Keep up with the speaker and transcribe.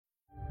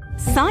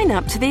Sign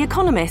up to The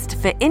Economist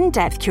for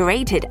in-depth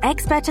curated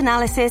expert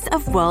analysis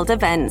of world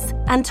events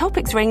and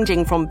topics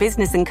ranging from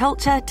business and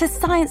culture to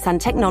science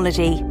and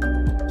technology.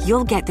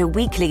 You'll get the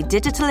weekly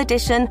digital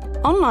edition,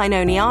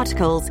 online-only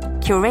articles,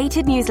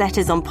 curated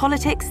newsletters on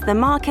politics, the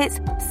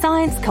markets,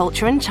 science,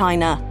 culture and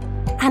China,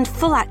 and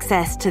full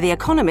access to The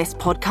Economist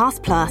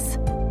Podcast Plus.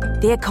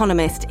 The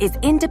Economist is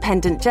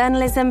independent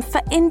journalism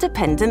for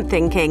independent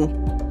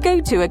thinking.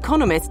 Go to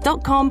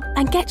economist.com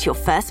and get your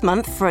first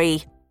month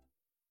free.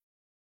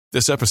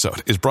 This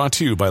episode is brought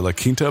to you by La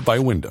Quinta by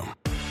Wyndham.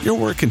 Your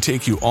work can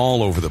take you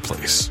all over the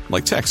place,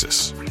 like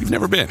Texas. You've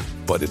never been,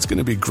 but it's going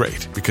to be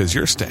great because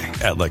you're staying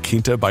at La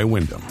Quinta by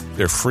Wyndham.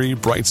 Their free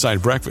Bright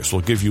Side breakfast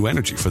will give you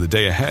energy for the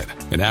day ahead.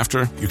 And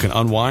after, you can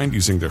unwind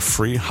using their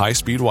free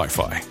high-speed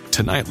Wi-Fi.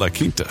 Tonight, La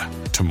Quinta.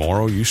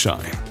 Tomorrow, you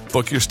shine.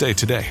 Book your stay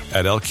today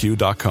at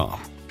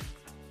lq.com.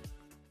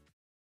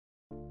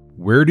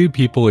 Where do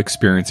people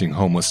experiencing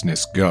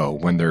homelessness go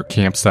when their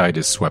campsite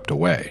is swept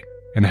away?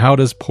 And how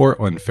does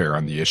Portland fare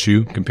on the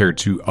issue compared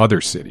to other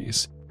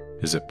cities?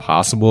 Is it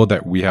possible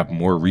that we have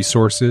more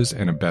resources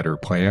and a better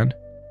plan?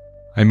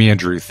 I'm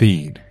Andrew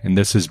Theen, and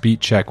this is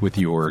Beat Check with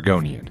the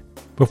Oregonian.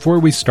 Before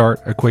we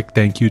start, a quick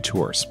thank you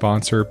to our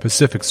sponsor,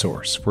 Pacific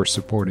Source, for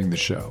supporting the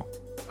show.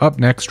 Up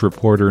next,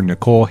 reporter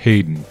Nicole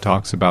Hayden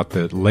talks about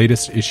the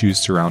latest issues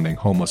surrounding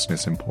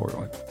homelessness in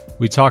Portland.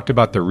 We talked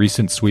about the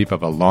recent sweep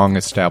of a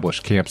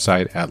long-established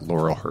campsite at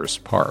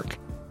Laurelhurst Park,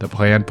 the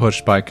plan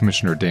pushed by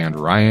Commissioner Dan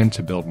Ryan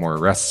to build more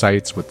rest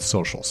sites with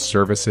social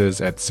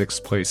services at 6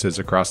 places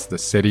across the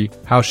city,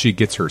 how she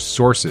gets her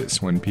sources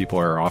when people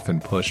are often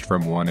pushed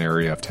from one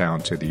area of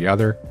town to the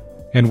other,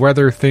 and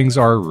whether things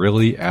are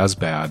really as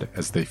bad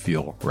as they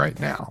feel right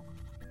now.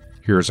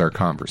 Here's our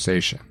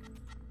conversation.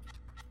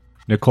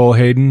 Nicole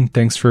Hayden,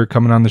 thanks for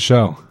coming on the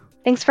show.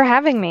 Thanks for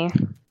having me.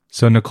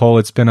 So, Nicole,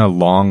 it's been a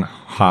long,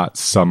 hot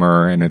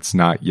summer, and it's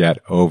not yet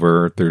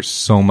over. There's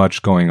so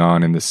much going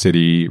on in the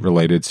city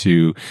related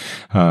to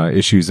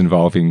issues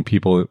involving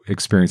people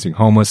experiencing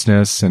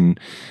homelessness. And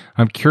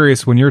I'm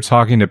curious, when you're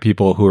talking to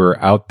people who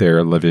are out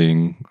there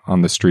living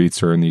on the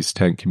streets or in these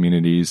tent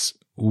communities,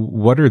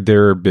 what are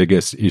their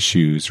biggest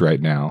issues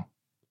right now?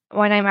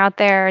 When I'm out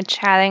there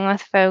chatting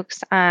with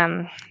folks,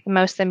 the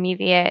most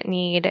immediate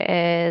need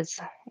is,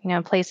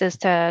 places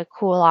to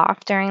cool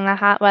off during the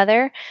hot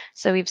weather.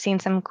 So we've seen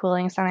some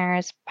cooling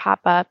centers pop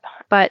up,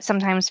 but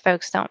sometimes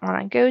folks don't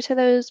want to go to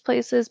those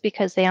places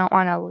because they don't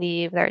want to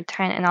leave their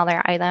tent and all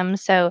their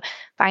items. So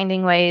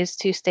finding ways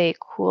to stay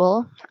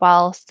cool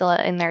while still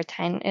in their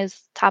tent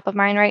is top of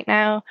mind right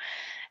now.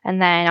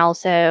 And then also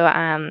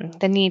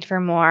the need for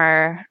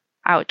more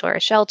outdoor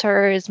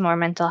shelters, more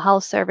mental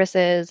health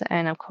services,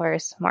 and of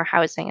course, more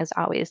housing is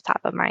always top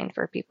of mind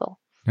for people.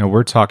 Now,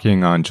 we're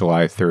talking on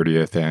July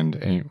 30th,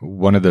 and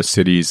one of the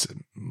city's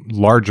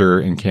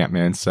larger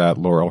encampments at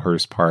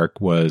Laurelhurst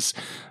Park was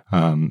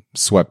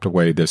swept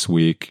away this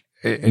week.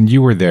 And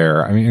you were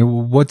there. I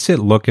mean, what's it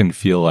look and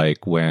feel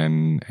like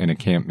when an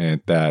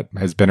encampment that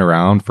has been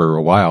around for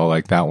a while,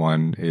 like that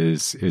one,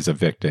 is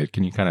evicted?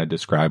 Can you kind of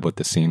describe what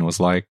the scene was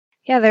like?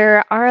 Yeah,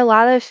 there are a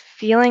lot of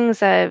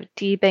feelings of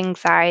deep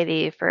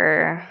anxiety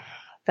for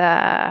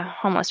the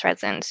homeless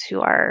residents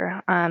who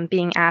are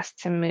being asked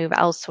to move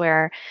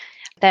elsewhere.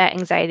 That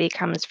anxiety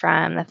comes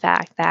from the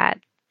fact that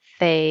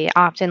they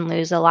often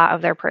lose a lot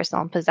of their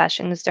personal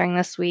possessions during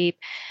the sweep.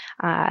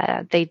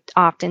 They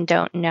often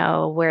don't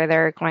know where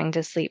they're going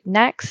to sleep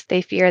next.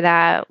 They fear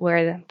that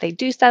where they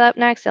do set up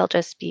next, they'll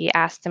just be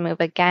asked to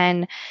move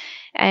again.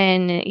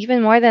 And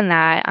even more than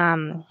that,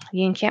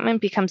 the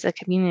encampment becomes a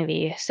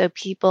community. So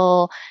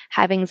people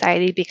have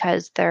anxiety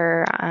because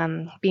they're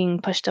being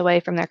pushed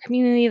away from their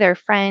community, their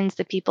friends,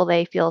 the people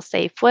they feel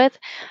safe with,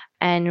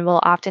 and will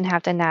often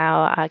have to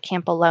now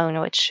camp alone,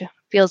 which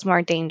feels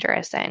more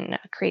dangerous and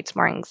creates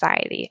more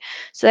anxiety.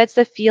 So that's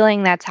the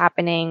feeling that's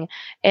happening.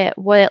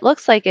 What it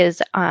looks like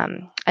is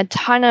a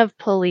ton of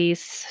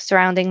police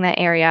surrounding the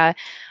area.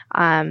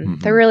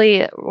 There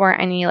really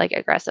weren't any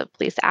aggressive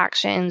police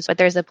actions, but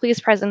there's a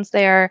police presence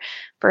there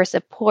for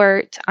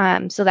support.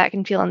 So that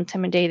can feel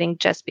intimidating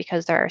just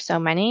because there are so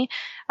many.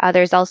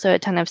 There's also a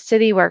ton of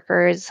city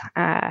workers.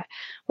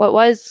 What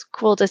was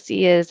cool to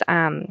see is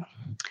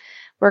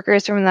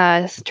workers from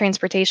the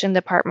transportation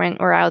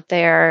department were out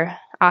there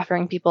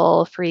offering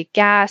people free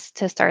gas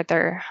to start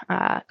their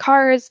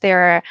cars. They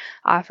were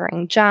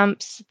offering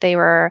jumps. They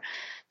were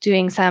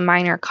doing some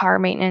minor car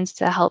maintenance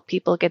to help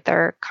people get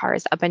their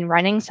cars up and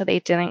running so they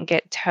didn't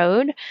get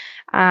towed.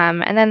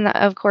 And then,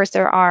 of course,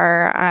 there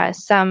are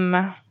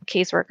some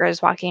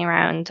caseworkers walking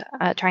around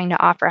trying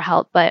to offer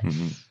help. But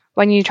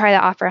when you try to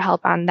offer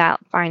help on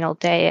that final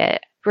day,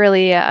 it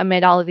really,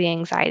 amid all of the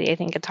anxiety, I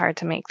think it's hard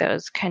to make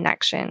those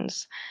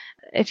connections.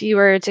 If you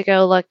were to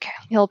go look,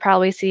 you'll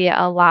probably see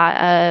a lot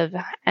of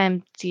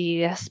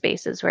empty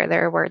spaces where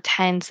there were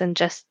tents and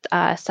just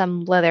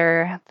some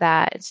litter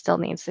that still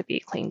needs to be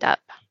cleaned up.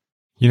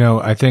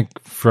 I think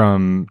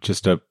from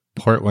just a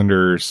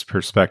Portlander's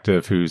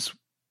perspective who's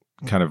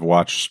kind of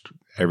watched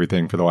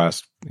everything for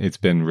it's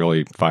been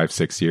really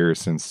 5-6 years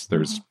since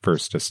there's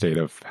first a state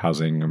of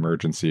housing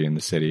emergency in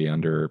the city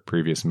under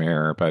previous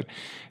mayor. But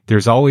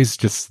there's always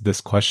just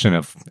this question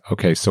of,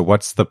 okay, so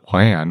what's the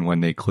plan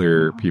when they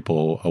clear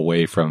people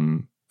away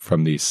from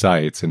these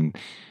sites? And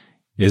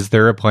is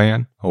there a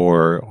plan,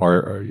 or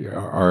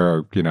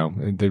are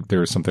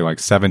there's something like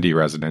 70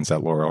 residents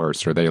at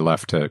Laurelhurst? Are they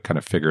left to kind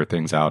of figure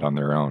things out on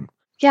their own?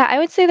 Yeah, I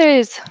would say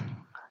there's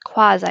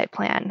quasi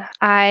plan.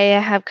 I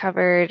have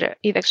covered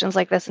evictions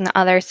like this in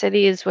other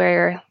cities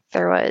where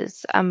there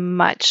was a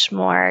much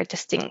more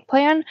distinct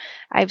plan.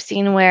 I've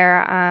seen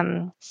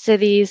where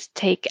cities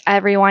take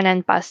everyone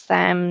and bus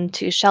them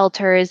to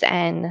shelters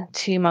and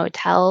to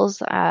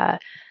motels,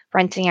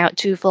 renting out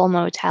 2 full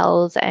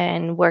motels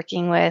and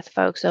working with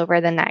folks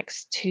over the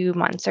next 2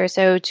 months or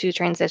so to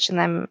transition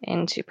them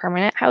into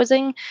permanent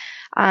housing.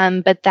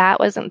 But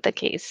that wasn't the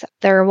case.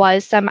 There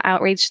was some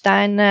outreach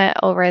done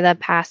over the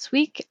past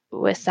week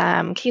with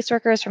some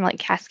caseworkers from like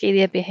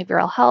Cascadia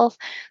Behavioral Health.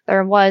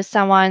 There was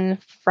someone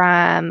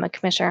from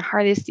Commissioner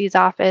Hardesty's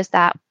office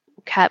that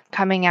kept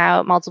coming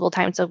out multiple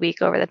times a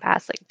week over the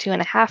past like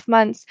 2.5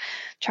 months,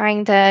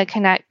 trying to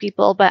connect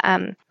people. But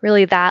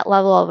really that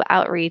level of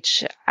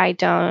outreach, I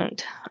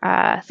don't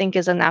think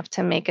is enough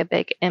to make a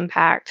big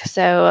impact.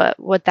 So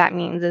what that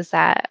means is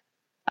that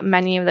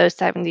many of those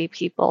 70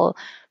 people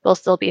will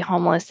still be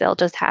homeless. They'll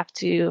just have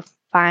to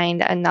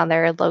find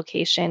another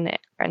location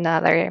or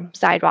another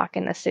sidewalk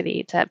in the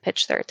city to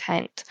pitch their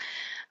tent.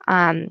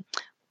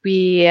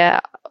 We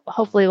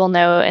hopefully will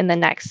know in the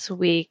next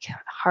week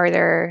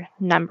harder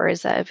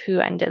numbers of who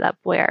ended up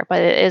where,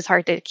 but it is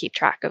hard to keep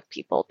track of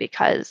people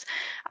because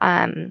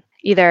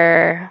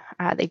either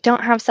they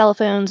don't have cell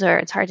phones or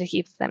it's hard to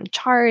keep them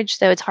charged.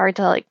 So it's hard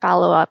to like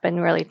follow up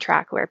and really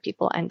track where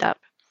people end up.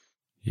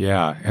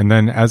 Yeah. And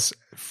then as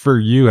for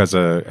you as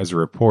a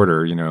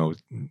reporter,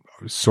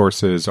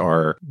 sources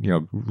are,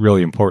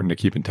 really important to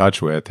keep in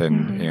touch with.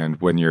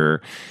 And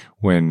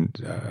when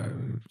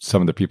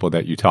some of the people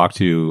that you talk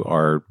to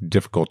are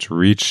difficult to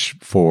reach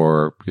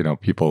for,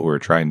 people who are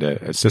trying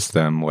to assist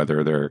them,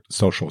 whether they're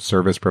social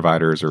service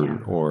providers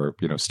or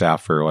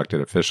staff for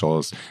elected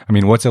officials. I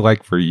mean, what's it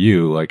like for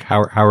you? Like,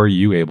 how are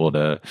you able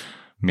to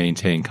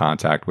maintain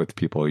contact with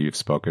people you've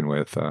spoken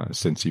with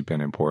since you've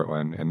been in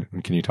Portland?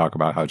 And can you talk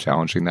about how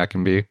challenging that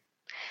can be?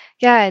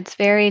 Yeah, it's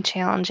very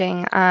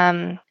challenging,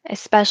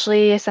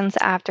 especially since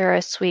after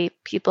a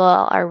sweep, people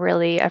are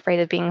really afraid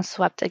of being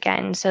swept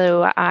again.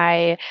 So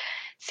I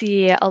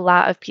see a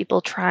lot of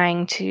people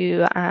trying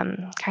to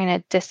kind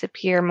of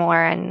disappear more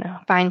and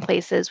find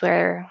places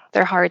where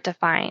they're hard to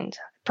find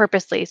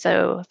purposely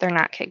so they're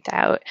not kicked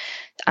out.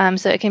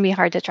 So it can be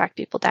hard to track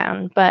people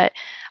down. But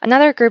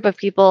another group of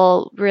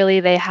people,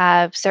 really, they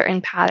have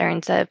certain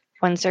patterns of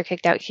once they're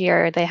kicked out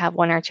here, they have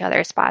 1 or 2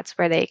 other spots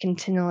where they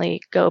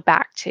continually go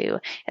back to,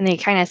 and they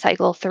kind of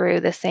cycle through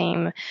the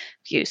same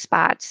few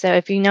spots. So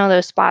if you know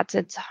those spots,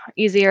 it's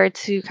easier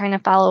to kind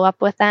of follow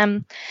up with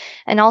them.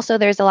 And also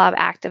there's a lot of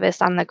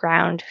activists on the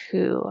ground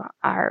who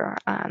are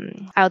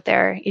out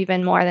there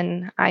even more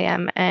than I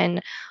am,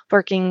 and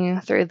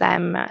working through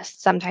them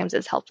sometimes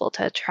is helpful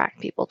to track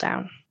people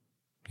down.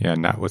 Yeah,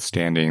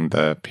 notwithstanding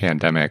the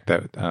pandemic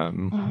that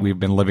we've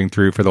been living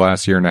through for the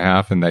last 1.5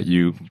 years, and that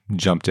you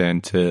jumped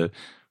into,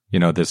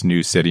 this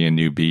new city and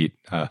new beat,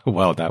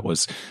 well, that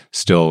was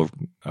still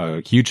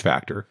a huge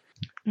factor.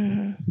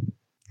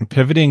 Mm-hmm.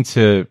 Pivoting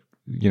to,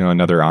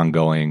 another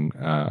ongoing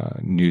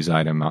news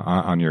item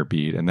on your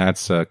beat, and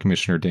that's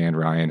Commissioner Dan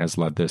Ryan has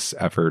led this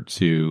effort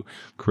to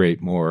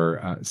create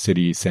more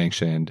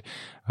city-sanctioned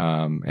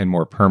and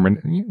more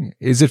permanent.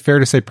 Is it fair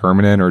to say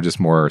permanent or just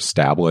more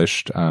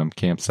established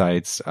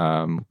campsites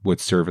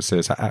with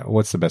services?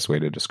 What's the best way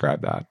to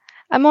describe that?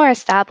 More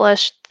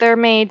established. They're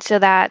made so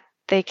that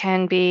they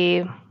can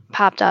be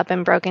popped up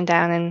and broken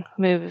down and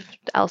moved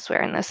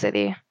elsewhere in the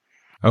city.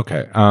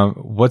 Okay.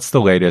 What's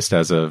the latest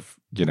as of,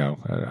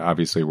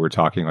 obviously we're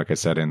talking, like I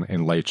said,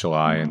 in late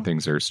July and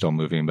things are still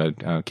moving,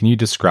 but can you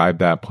describe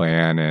that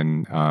plan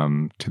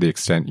and to the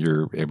extent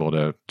you're able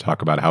to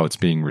talk about how it's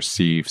being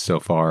received so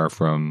far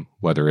from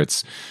whether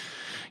it's,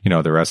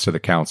 the rest of the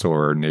council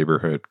or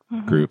neighborhood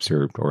groups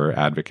or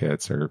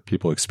advocates or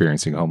people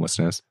experiencing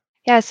homelessness?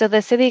 Yeah, so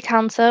the city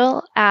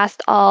council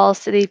asked all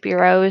city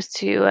bureaus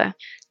to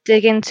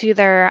dig into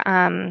their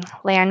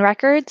land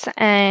records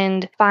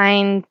and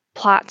find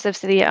plots of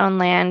city-owned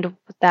land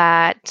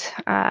that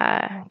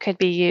could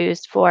be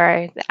used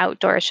for the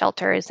outdoor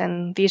shelters.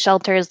 And these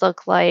shelters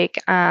look like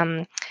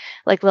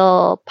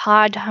little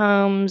pod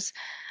homes,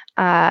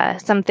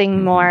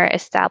 something more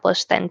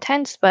established than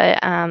tents, but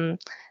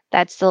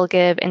that still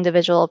give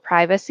individual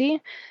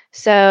privacy.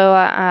 So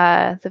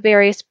the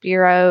various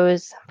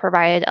bureaus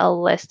provided a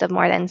list of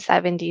more than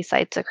 70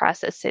 sites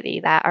across the city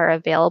that are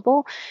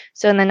available.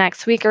 So in the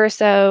next week or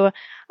so,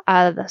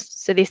 the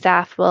city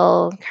staff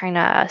will kind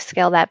of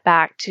scale that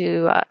back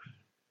to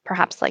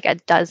perhaps like a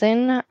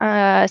dozen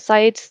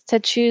sites to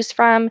choose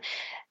from.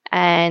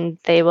 And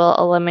they will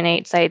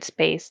eliminate sites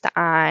based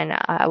on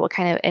what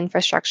kind of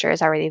infrastructure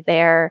is already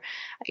there,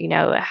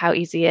 how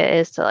easy it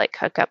is to like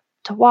hook up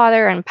to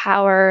water and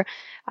power.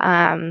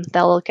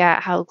 They'll look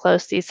at how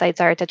close these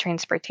sites are to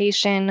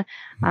transportation.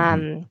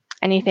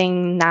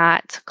 Anything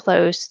not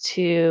close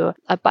to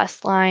a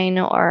bus line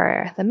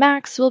or the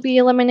MAX will be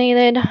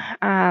eliminated.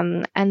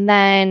 And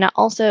then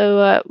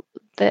also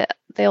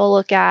they'll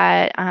look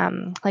at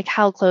like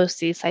how close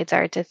these sites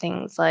are to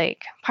things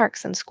like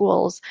parks and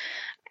schools.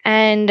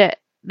 And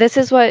this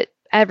is what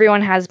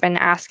everyone has been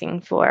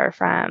asking for,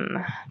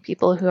 from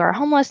people who are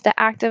homeless to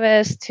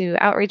activists to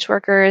outreach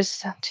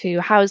workers to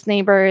house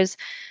neighbors,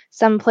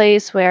 some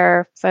place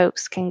where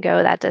folks can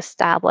go that's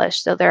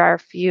established, so there are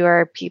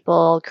fewer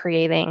people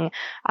creating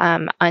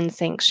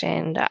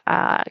unsanctioned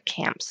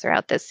camps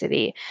throughout the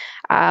city.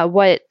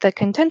 What the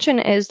contention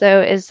is,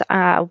 though, is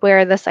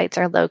where the sites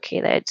are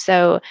located.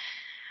 So,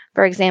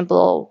 for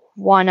example,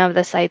 one of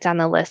the sites on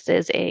the list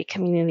is a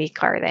community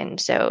garden.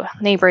 So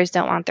neighbors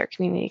don't want their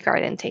community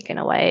garden taken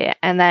away.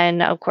 And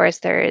then, of course,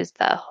 there is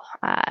the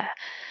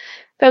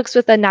folks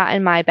with the not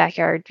in my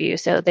backyard view.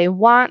 So they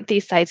want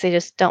these sites, they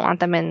just don't want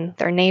them in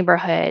their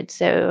neighborhood.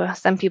 So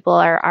some people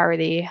are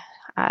already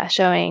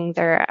showing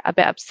they're a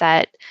bit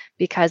upset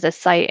because a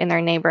site in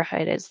their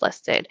neighborhood is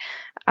listed.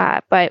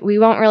 But we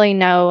won't really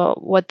know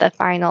what the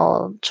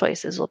final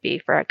choices will be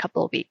for a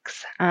couple of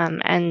weeks.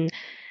 And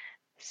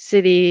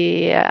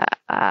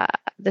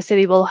the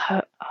city will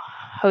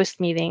host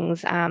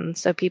meetings,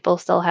 so people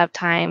still have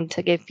time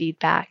to give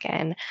feedback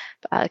and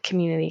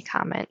community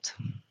comment.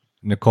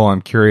 Nicole,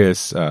 I'm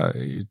curious,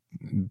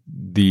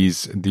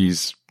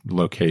 these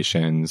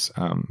locations,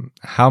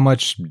 how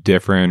much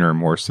different or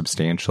more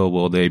substantial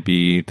will they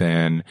be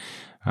than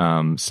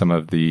some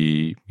of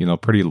the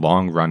pretty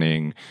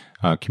long-running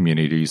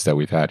communities that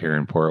we've had here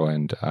in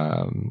Portland?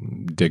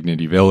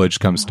 Dignity Village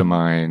comes to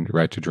mind,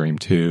 Right to Dream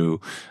 2,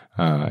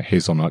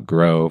 Hazelnut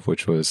Grove,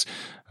 which is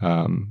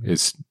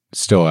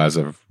still, as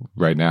of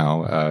right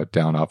now,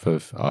 down off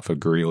of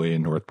Greeley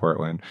in North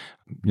Portland.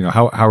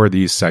 How are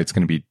these sites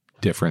going to be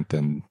different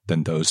than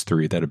those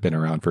three that have been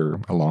around for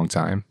a long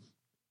time?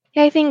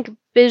 Yeah, I think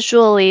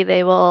visually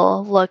they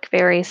will look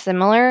very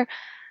similar,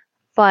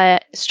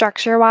 but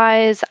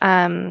structure-wise,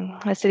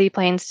 the city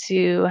plans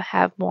to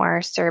have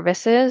more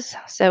services.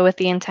 So with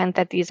the intent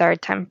that these are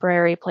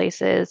temporary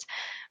places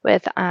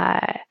with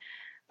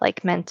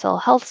like mental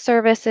health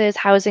services,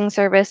 housing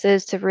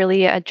services, to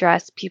really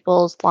address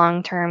people's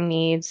long-term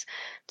needs,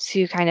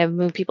 to kind of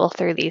move people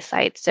through these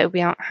sites. So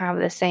we don't have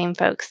the same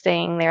folks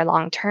staying there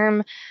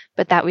long-term,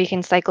 but that we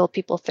can cycle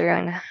people through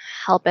and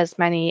help as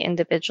many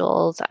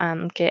individuals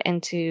get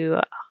into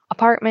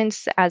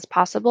apartments as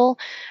possible.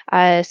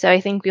 So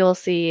I think we'll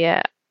see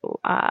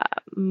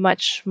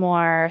much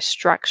more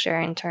structure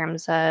in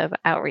terms of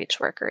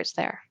outreach workers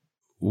there.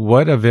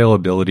 What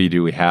availability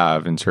do we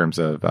have in terms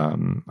of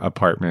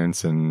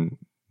apartments and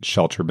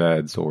shelter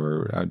beds,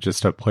 or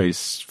just a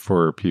place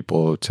for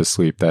people to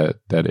sleep that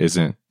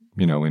isn't,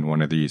 in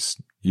one of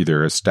these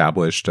either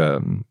established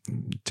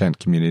tent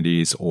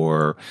communities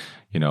or,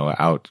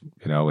 out,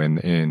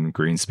 in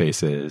green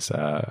spaces,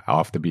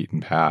 off the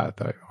beaten path?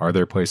 Are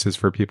there places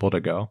for people to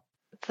go?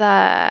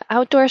 The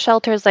outdoor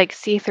shelters like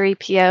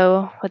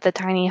C3PO with the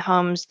tiny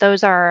homes,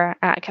 those are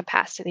at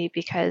capacity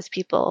because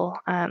people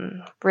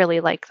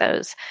really like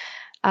those.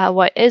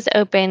 What is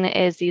open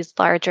is these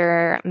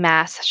larger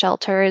mass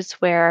shelters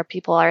where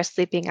people are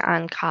sleeping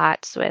on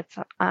cots with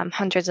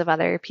hundreds of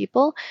other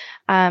people.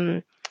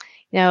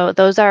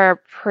 Those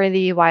are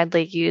pretty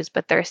widely used,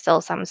 but there's still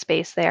some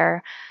space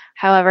there.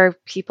 However,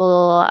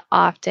 people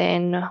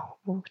often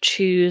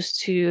choose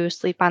to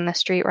sleep on the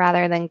street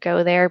rather than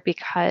go there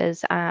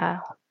because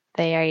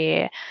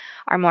they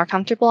are more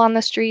comfortable on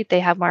the street. They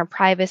have more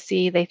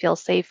privacy. They feel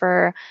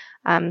safer.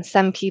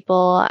 Some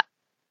people,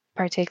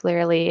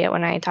 particularly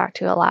when I talk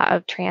to a lot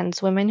of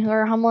trans women who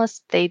are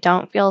homeless, they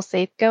don't feel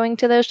safe going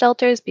to those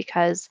shelters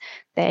because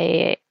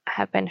they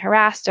have been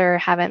harassed or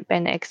haven't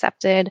been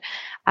accepted.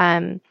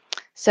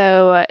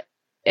 So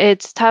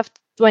it's tough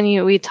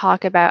when we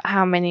talk about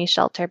how many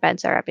shelter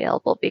beds are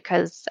available,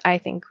 because I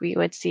think we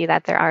would see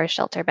that there are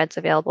shelter beds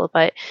available.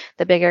 But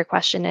the bigger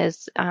question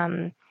is,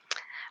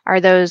 are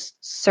those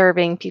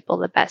serving people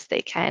the best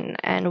they can?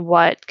 And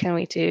what can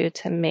we do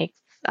to make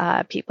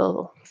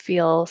people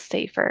feel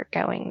safer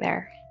going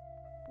there?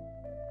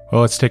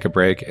 Well, let's take a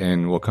break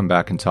and we'll come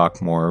back and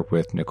talk more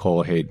with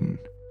Nicole Hayden.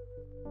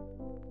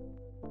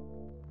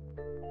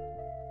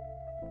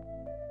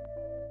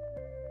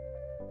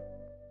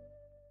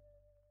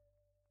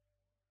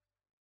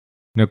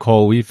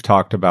 Nicole, we've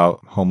talked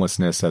about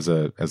homelessness as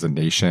a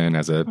nation,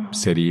 as a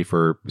city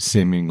for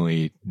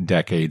seemingly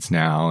decades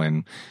now.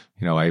 And,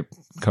 it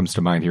comes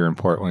to mind here in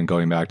Portland,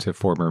 going back to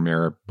former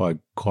Mayor Bud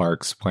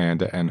Clark's plan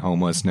to end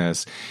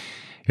homelessness.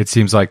 It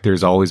seems like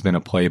there's always been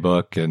a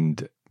playbook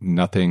and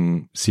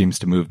nothing seems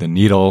to move the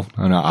needle.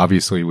 And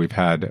obviously, we've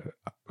had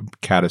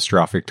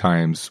catastrophic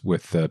times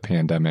with the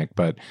pandemic,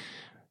 but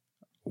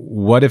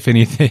what, if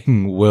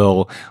anything,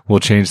 will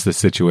change the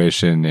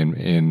situation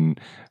in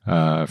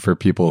for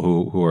people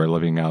who are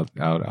living out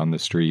on the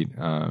street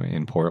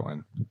in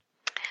Portland?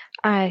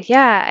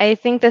 Yeah, I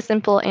think the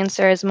simple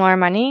answer is more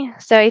money.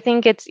 So I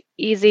think it's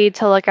easy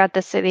to look at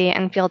the city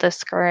and feel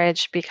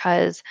discouraged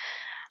because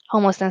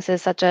homelessness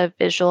is such a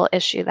visual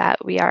issue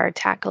that we are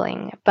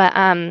tackling.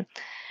 But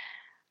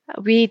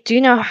we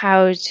do know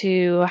how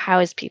to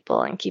house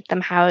people and keep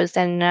them housed,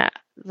 and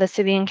the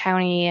city and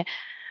county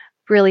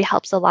really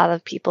helps a lot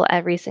of people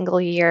every single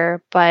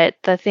year. But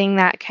the thing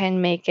that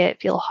can make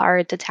it feel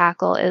hard to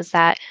tackle is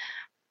that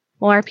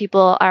more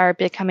people are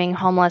becoming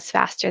homeless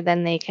faster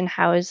than they can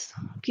house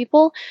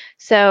people.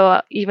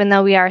 So even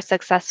though we are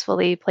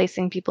successfully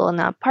placing people in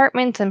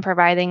apartments and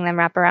providing them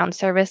wraparound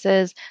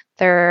services,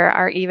 there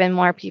are even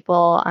more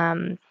people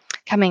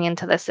coming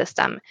into the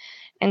system.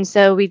 And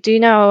so we do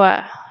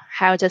know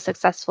how to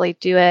successfully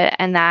do it,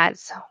 and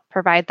that's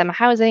provide them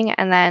housing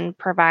and then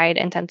provide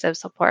intensive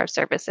support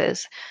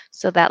services.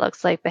 So that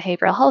looks like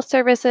behavioral health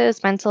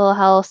services, mental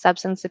health,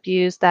 substance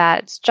abuse,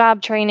 that's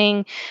job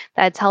training,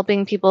 that's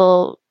helping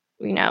people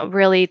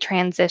really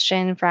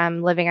transition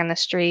from living on the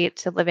street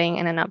to living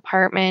in an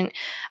apartment.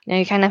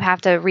 You kind of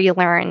have to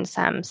relearn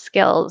some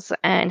skills,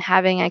 and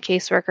having a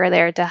caseworker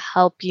there to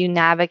help you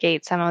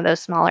navigate some of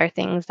those smaller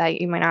things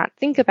that you might not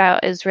think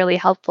about is really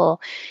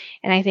helpful.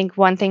 And I think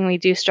one thing we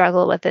do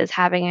struggle with is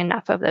having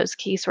enough of those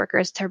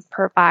caseworkers to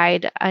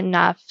provide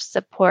enough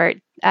support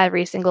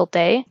every single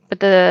day. But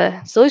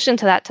the solution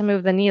to that, to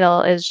move the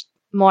needle, is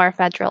more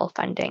federal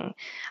funding.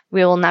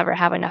 We will never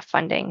have enough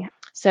funding.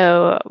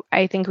 So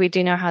I think we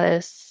do know how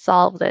to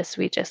solve this.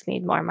 We just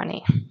need more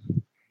money.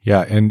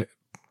 Yeah, and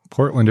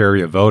Portland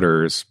area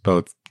voters,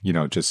 both,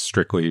 just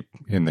strictly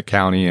in the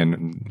county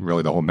and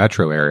really the whole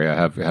metro area,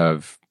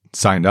 have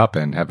signed up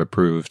and have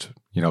approved,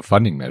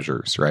 funding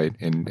measures, right,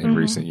 in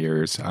recent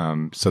years.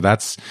 So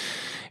that's,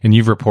 and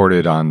you've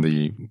reported on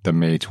the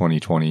May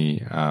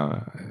 2020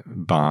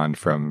 bond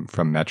from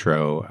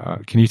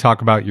Metro. Can you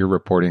talk about your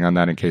reporting on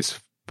that in case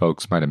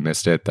folks might have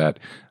missed it, that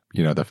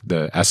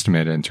the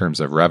estimate in terms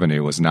of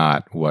revenue was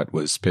not what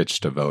was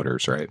pitched to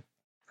voters, right?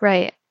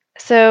 Right.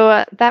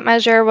 So that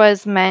measure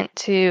was meant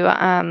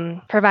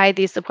to provide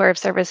these supportive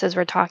services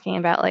we're talking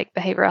about, like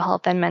behavioral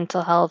health and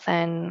mental health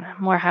and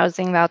more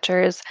housing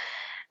vouchers.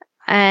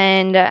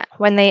 And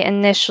when they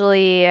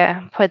initially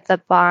put the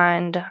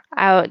bond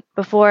out,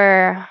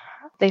 before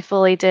they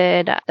fully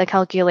did the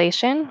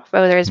calculation,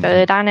 voters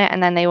voted on it,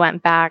 and then they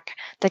went back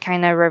to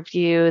kind of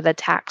review the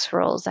tax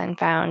rules and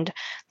found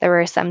there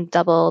were some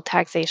double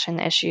taxation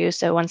issues.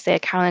 So once they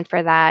accounted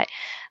for that,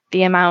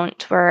 the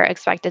amount we're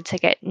expected to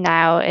get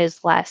now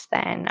is less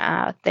than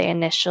they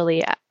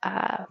initially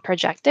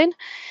projected.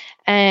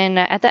 And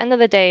at the end of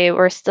the day,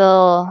 we're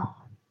still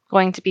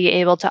going to be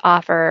able to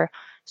offer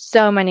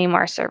so many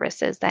more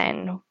services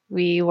than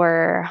we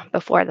were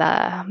before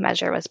the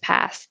measure was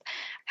passed.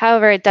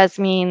 However, it does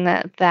mean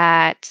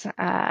that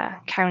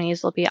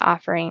counties will be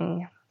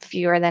offering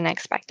fewer than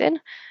expected,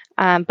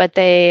 but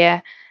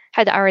they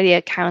had already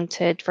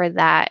accounted for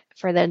that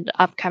for the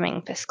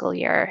upcoming fiscal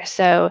year.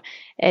 So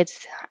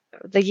it's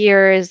the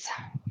years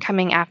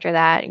coming after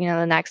that,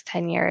 the next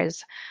 10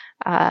 years,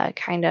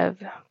 kind of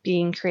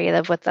being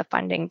creative with the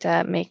funding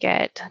to make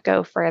it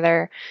go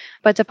further.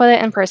 But to put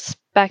it in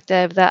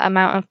perspective, the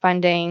amount of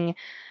funding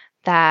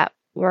that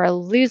we're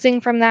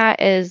losing from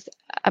that is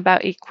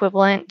about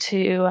equivalent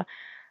to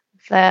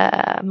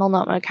the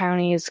Multnomah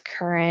County's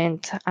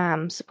current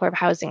supportive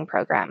housing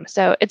program.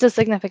 So it's a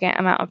significant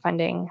amount of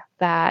funding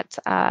that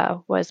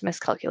was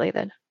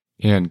miscalculated.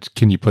 And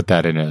can you put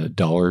that in a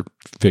dollar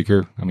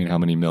figure? I mean, how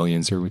many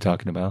millions are we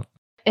talking about?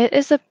 It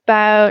is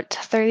about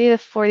 30 to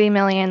 40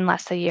 million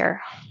less a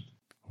year.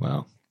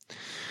 Wow.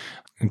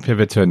 And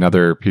pivot to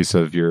another piece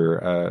of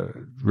your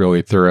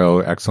really thorough,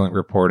 excellent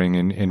reporting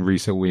in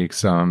recent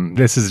weeks.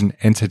 This is an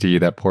entity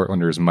that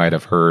Portlanders might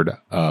have heard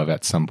of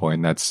at some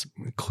point. That's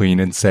Clean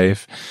and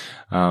Safe.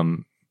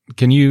 Can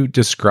you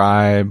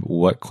describe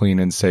what Clean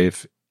and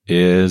Safe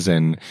is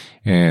and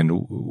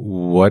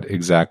what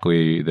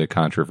exactly the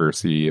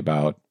controversy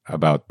about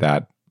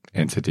that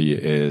entity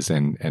is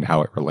and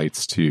how it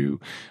relates to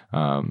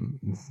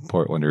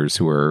Portlanders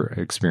who are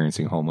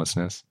experiencing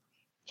homelessness?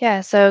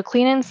 Yeah, so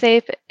Clean and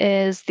Safe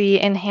is the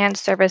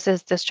enhanced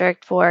services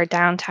district for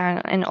downtown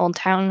and Old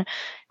Town,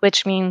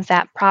 which means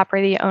that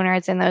property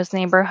owners in those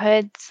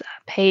neighborhoods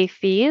pay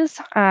fees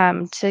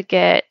to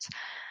get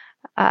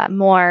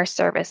more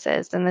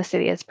services than the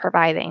city is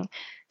providing.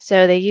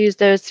 So they use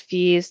those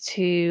fees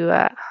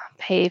to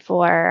pay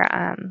for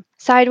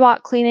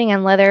sidewalk cleaning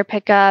and litter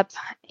pickup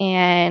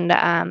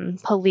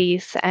and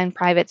police and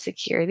private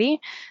security.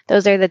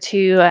 Those are the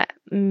two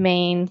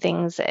main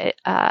things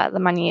the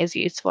money is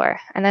used for.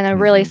 And then a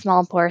really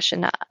small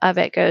portion of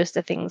it goes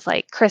to things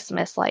like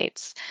Christmas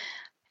lights.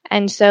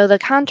 And so the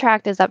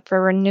contract is up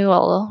for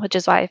renewal, which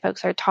is why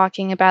folks are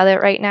talking about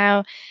it right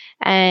now.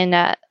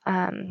 And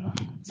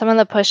some of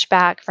the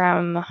pushback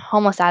from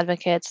homeless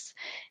advocates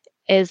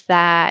is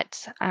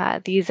that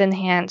these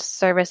enhanced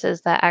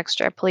services, the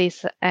extra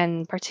police,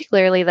 and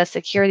particularly the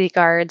security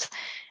guards,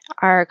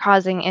 are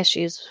causing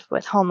issues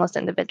with homeless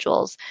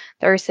individuals.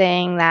 They're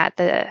saying that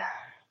the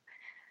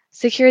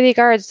security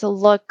guards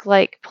look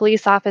like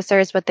police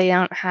officers, but they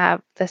don't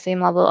have the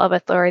same level of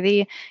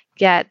authority,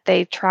 yet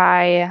they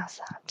try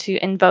to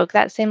invoke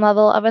that same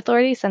level of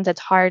authority since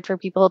it's hard for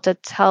people to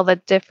tell the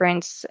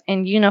difference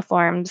in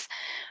uniforms.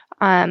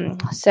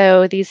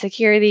 So these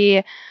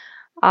security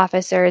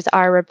officers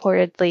are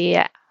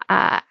reportedly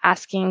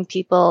asking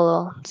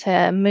people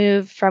to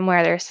move from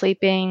where they're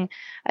sleeping.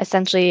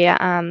 Essentially,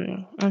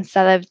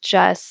 instead of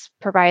just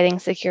providing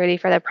security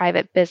for the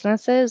private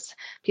businesses,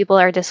 people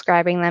are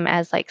describing them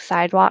as like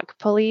sidewalk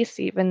police,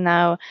 even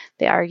though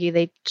they argue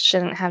they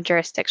shouldn't have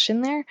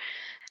jurisdiction there.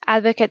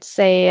 Advocates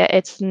say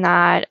it's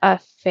not a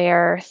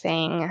fair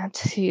thing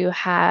to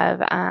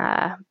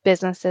have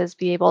businesses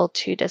be able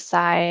to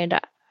decide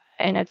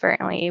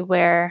inadvertently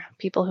where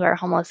people who are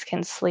homeless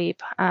can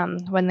sleep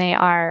when they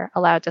are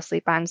allowed to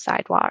sleep on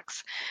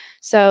sidewalks.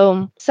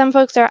 So some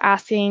folks are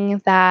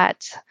asking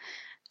that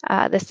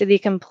the city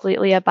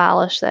completely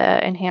abolish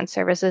the Enhanced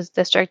Services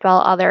District, while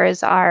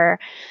others are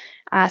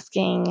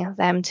asking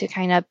them to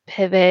kind of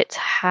pivot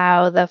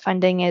how the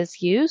funding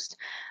is used.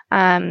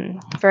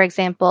 For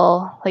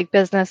example, like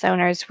business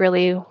owners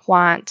really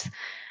want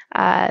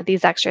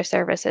these extra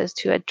services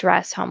to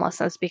address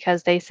homelessness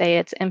because they say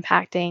it's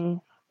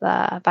impacting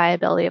the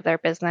viability of their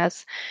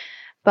business.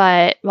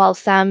 But while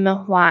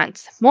some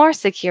want more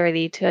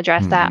security to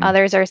address that,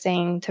 others are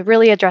saying to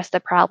really address the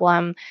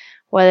problem,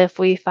 what if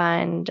we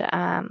fund,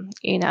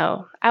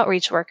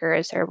 outreach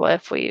workers, or what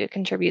if we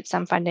contribute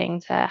some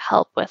funding to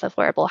help with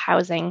affordable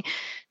housing?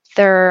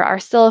 There are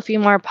still a few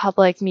more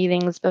public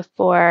meetings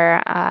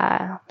before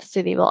the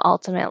city will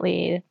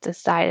ultimately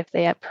decide if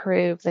they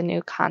approve the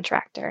new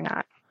contract or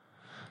not.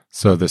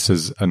 So this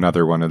is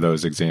another one of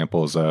those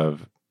examples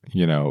of,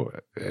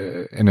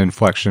 an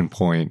inflection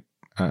point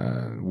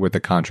with the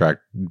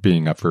contract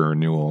being up for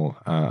renewal.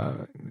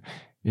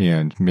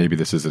 And maybe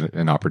this is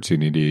an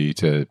opportunity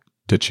to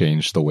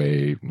change the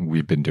way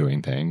we've been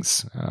doing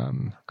things.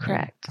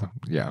 Correct.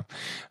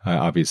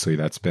 Obviously,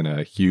 that's been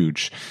a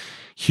huge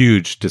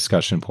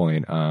discussion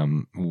point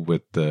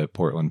with the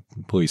Portland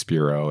Police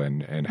Bureau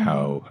and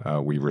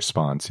how we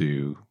respond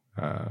to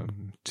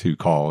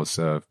calls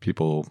of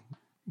people,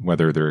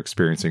 whether they're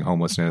experiencing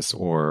homelessness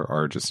or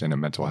are just in a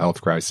mental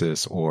health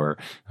crisis or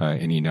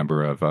any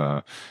number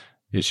of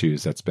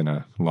issues. That's been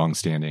a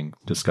longstanding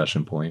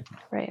discussion point.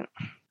 Right.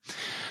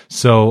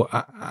 So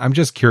I'm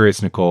just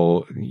curious,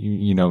 Nicole,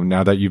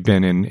 now that you've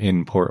been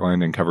in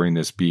Portland and covering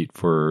this beat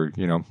for,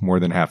 more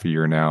than half a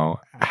year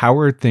now, how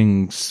are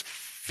things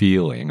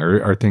feeling?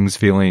 Are things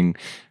feeling,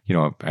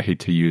 I hate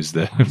to use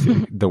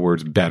the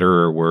words better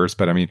or worse,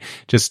 but I mean,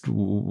 just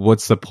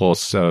what's the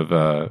pulse of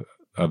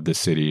the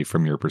city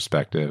from your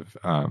perspective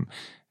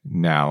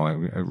now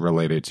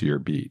related to your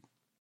beat?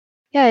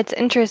 Yeah, it's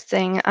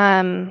interesting.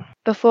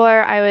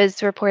 Before I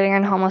was reporting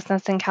on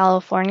homelessness in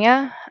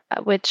California,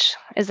 which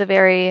is a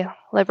very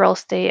liberal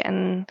state,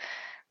 and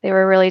they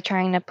were really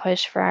trying to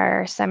push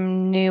for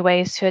some new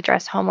ways to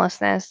address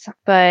homelessness,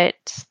 but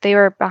they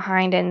were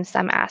behind in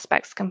some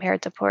aspects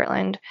compared to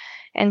Portland.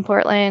 In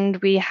Portland,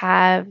 we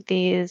have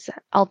these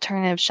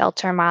alternative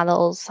shelter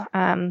models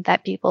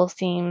that people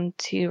seem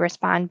to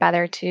respond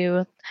better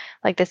to,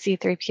 like the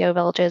C3PO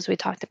villages we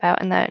talked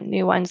about and the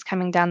new ones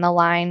coming down the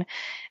line.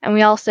 And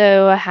we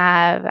also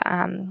have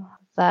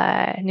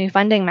the new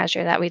funding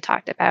measure that we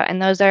talked about.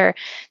 And those are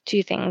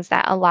two things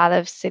that a lot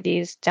of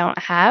cities don't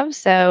have.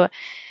 So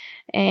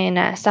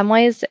in some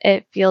ways,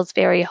 it feels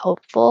very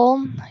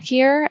hopeful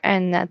here,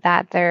 and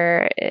that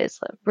there is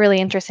a really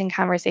interesting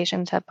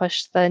conversation to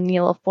push the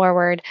needle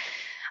forward.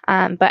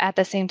 But at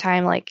the same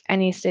time, like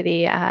any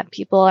city,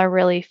 people are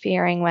really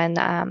fearing when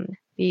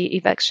the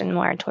eviction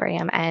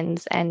moratorium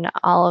ends and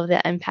all of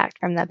the impact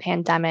from the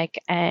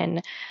pandemic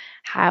and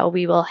how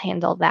we will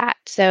handle that.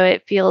 So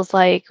it feels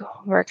like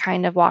we're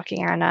kind of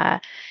walking on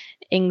a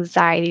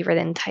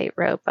anxiety-ridden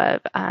tightrope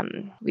of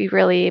we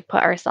really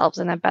put ourselves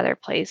in a better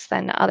place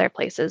than other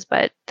places,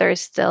 but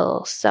there's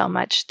still so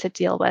much to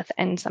deal with,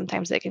 and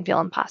sometimes it can feel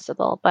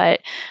impossible.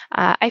 But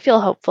I feel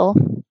hopeful.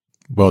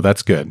 Well,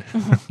 that's good.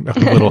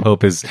 Little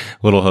hope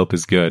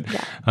is good.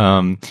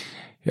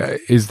 Yeah.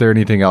 Is there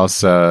anything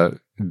else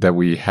that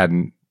we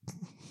hadn't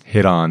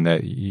hit on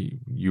that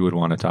you would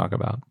want to talk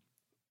about?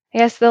 I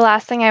guess the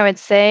last thing I would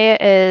say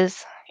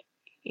is,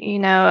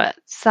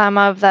 some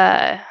of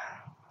the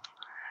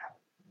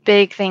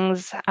big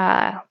things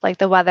like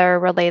the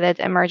weather-related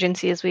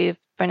emergencies we've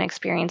been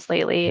experienced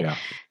lately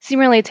seem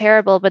really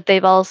terrible, but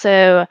they've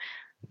also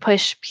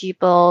pushed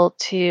people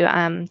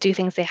to do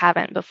things they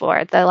haven't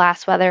before. The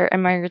last weather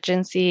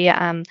emergency,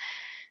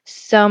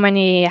 so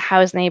many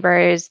house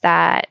neighbors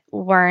that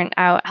weren't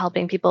out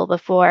helping people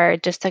before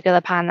just took it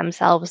upon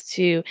themselves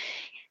to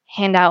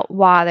hand out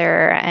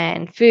water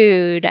and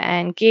food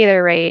and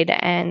Gatorade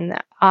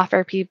and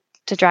offer people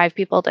to drive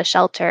people to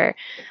shelter.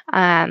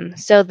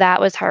 So that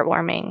was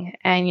heartwarming.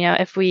 And,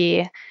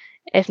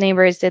 if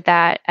neighbors did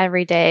that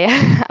every day,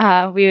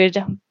 we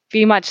would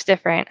be much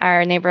different.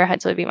 Our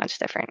neighborhoods would be much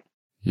different.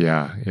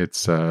 Yeah,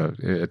 it's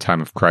a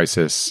time of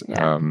crisis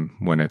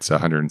when it's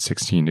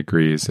 116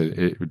 degrees.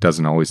 It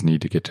doesn't always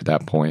need to get to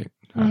that point.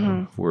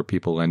 where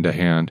people lend a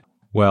hand.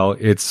 Well,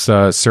 it's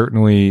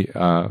certainly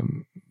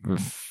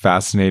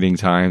fascinating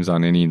times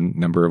on any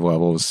number of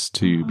levels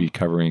to be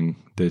covering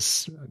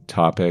this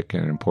topic,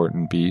 an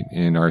important beat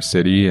in our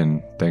city.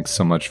 And thanks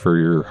so much for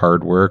your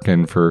hard work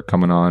and for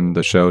coming on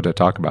the show to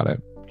talk about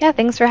it. Yeah,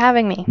 thanks for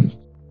having me.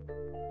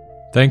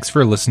 Thanks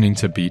for listening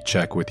to Beat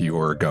Check with the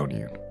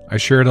Oregonian. I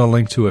shared a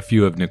link to a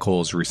few of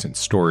Nicole's recent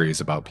stories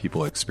about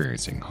people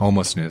experiencing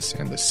homelessness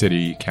and the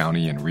city,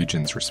 county, and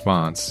region's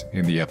response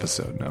in the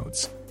episode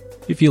notes.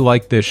 If you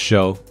like this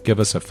show, give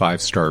us a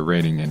 5-star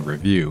rating and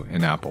review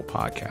in Apple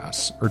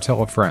Podcasts, or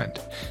tell a friend.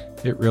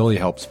 It really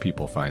helps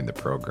people find the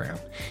program.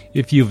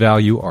 If you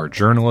value our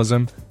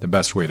journalism, the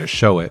best way to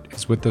show it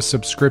is with a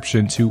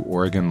subscription to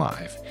Oregon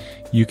Live.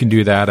 You can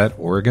do that at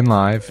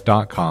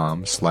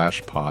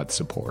OregonLive.com/pod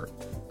support.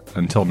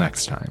 Until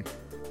next time.